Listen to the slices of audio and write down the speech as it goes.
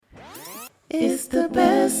It's the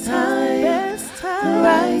best time, the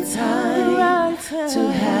right time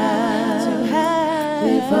to have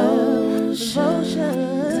devotion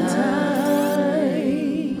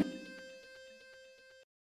time.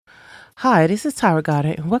 Hi, this is Tyra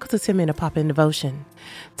Goddard, and welcome to 10 Minute Pop-In Devotion.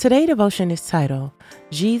 Today's devotion is titled,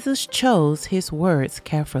 Jesus Chose His Words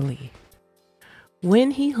Carefully.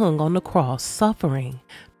 When he hung on the cross, suffering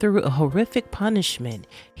through a horrific punishment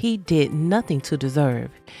he did nothing to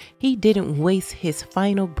deserve, he didn't waste his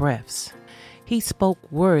final breaths. He spoke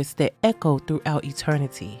words that echoed throughout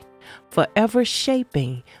eternity, forever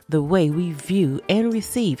shaping the way we view and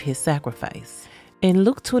receive his sacrifice. In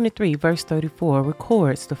Luke 23, verse 34,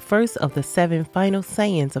 records the first of the 7 final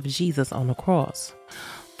sayings of Jesus on the cross.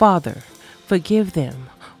 Father, forgive them,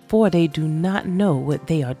 for they do not know what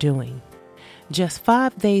they are doing. Just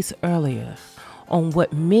 5 days earlier, on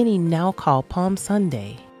what many now call Palm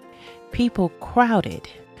Sunday, people crowded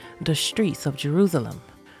the streets of Jerusalem,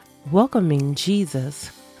 welcoming Jesus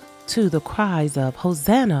to the cries of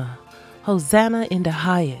Hosanna, Hosanna in the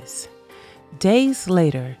highest. Days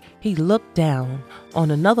later, he looked down on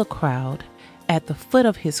another crowd at the foot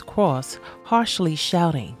of his cross, harshly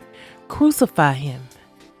shouting, "Crucify him."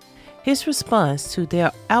 His response to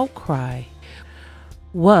their outcry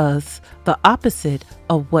was the opposite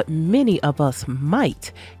of what many of us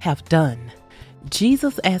might have done.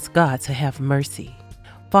 Jesus asked God to have mercy.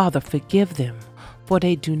 Father, forgive them, for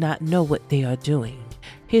they do not know what they are doing.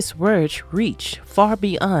 His words reach far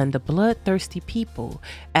beyond the bloodthirsty people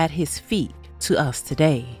at his feet to us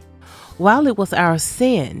today. While it was our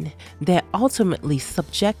sin that ultimately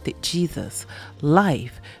subjected Jesus'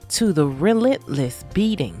 life to the relentless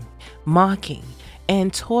beating, mocking,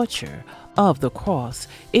 and torture of the cross,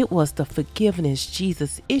 it was the forgiveness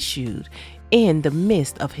Jesus issued in the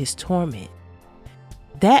midst of his torment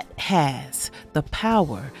that has the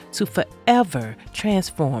power to forever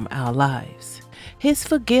transform our lives. His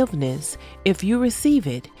forgiveness, if you receive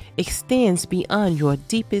it, extends beyond your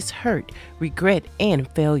deepest hurt, regret, and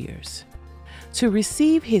failures. To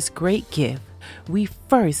receive his great gift, we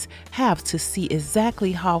first have to see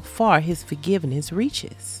exactly how far his forgiveness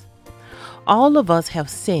reaches. All of us have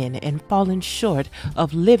sinned and fallen short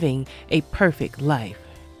of living a perfect life.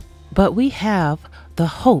 But we have the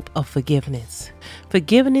hope of forgiveness.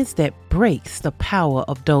 Forgiveness that breaks the power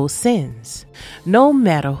of those sins. No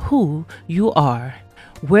matter who you are,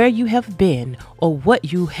 where you have been, or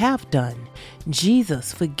what you have done,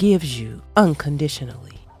 Jesus forgives you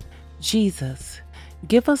unconditionally. Jesus,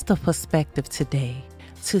 give us the perspective today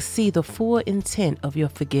to see the full intent of your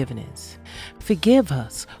forgiveness. Forgive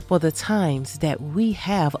us for the times that we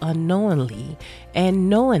have unknowingly and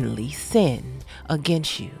knowingly sinned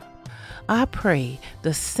against you. I pray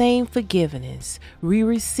the same forgiveness we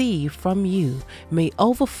receive from you may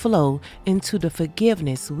overflow into the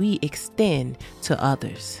forgiveness we extend to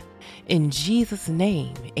others. In Jesus'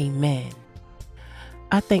 name, amen.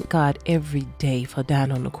 I thank God every day for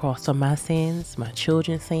dying on the cross for my sins, my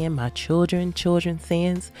children's sins, my children's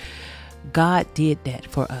sins. God did that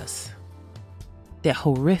for us. That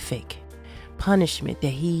horrific punishment that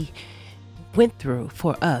he went through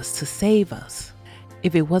for us to save us.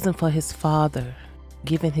 If it wasn't for his Father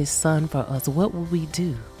giving his Son for us, what would we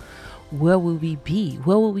do? Where would we be?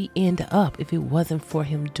 Where would we end up if it wasn't for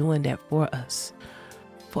him doing that for us?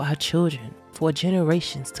 For our children, for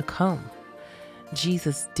generations to come.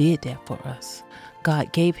 Jesus did that for us.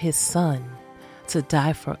 God gave his Son to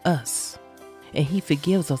die for us. And he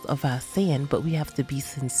forgives us of our sin, but we have to be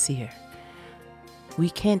sincere. We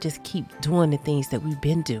can't just keep doing the things that we've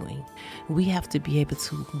been doing. We have to be able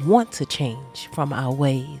to want to change from our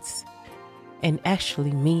ways and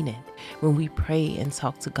actually mean it when we pray and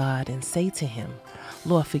talk to God and say to him,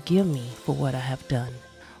 Lord, forgive me for what I have done.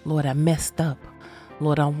 Lord, I messed up.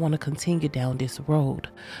 Lord, I want to continue down this road.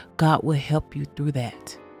 God will help you through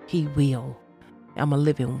that. He will. I'm a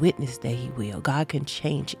living witness that he will. God can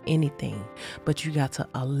change anything, but you got to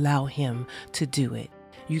allow him to do it.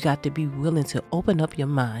 You got to be willing to open up your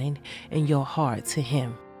mind and your heart to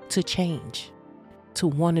him, to change, to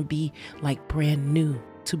want to be like brand new,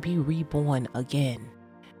 to be reborn again.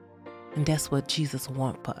 And that's what Jesus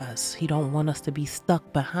wants for us. He don't want us to be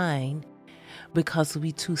stuck behind because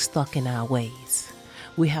we too stuck in our ways.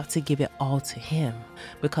 We have to give it all to him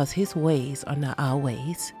because his ways are not our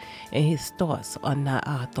ways and his thoughts are not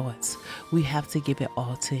our thoughts. We have to give it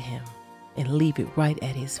all to him and leave it right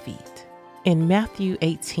at his feet. In Matthew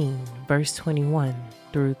 18, verse 21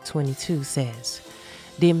 through 22 says,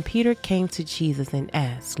 Then Peter came to Jesus and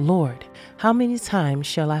asked, Lord, how many times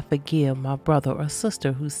shall I forgive my brother or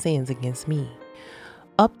sister who sins against me?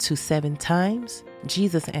 up to 7 times?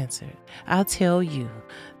 Jesus answered, I'll tell you,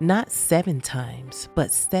 not 7 times,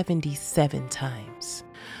 but 77 times.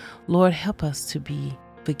 Lord, help us to be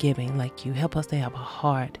forgiving like you. Help us to have a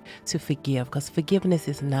heart to forgive, because forgiveness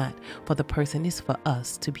is not for the person, it's for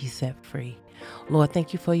us to be set free. Lord,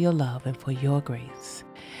 thank you for your love and for your grace.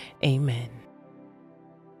 Amen.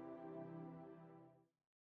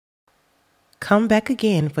 Come back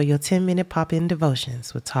again for your 10-minute pop-in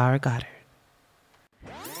devotions with Tara Goddard.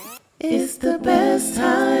 It's the best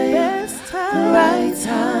time, the right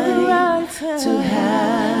time to have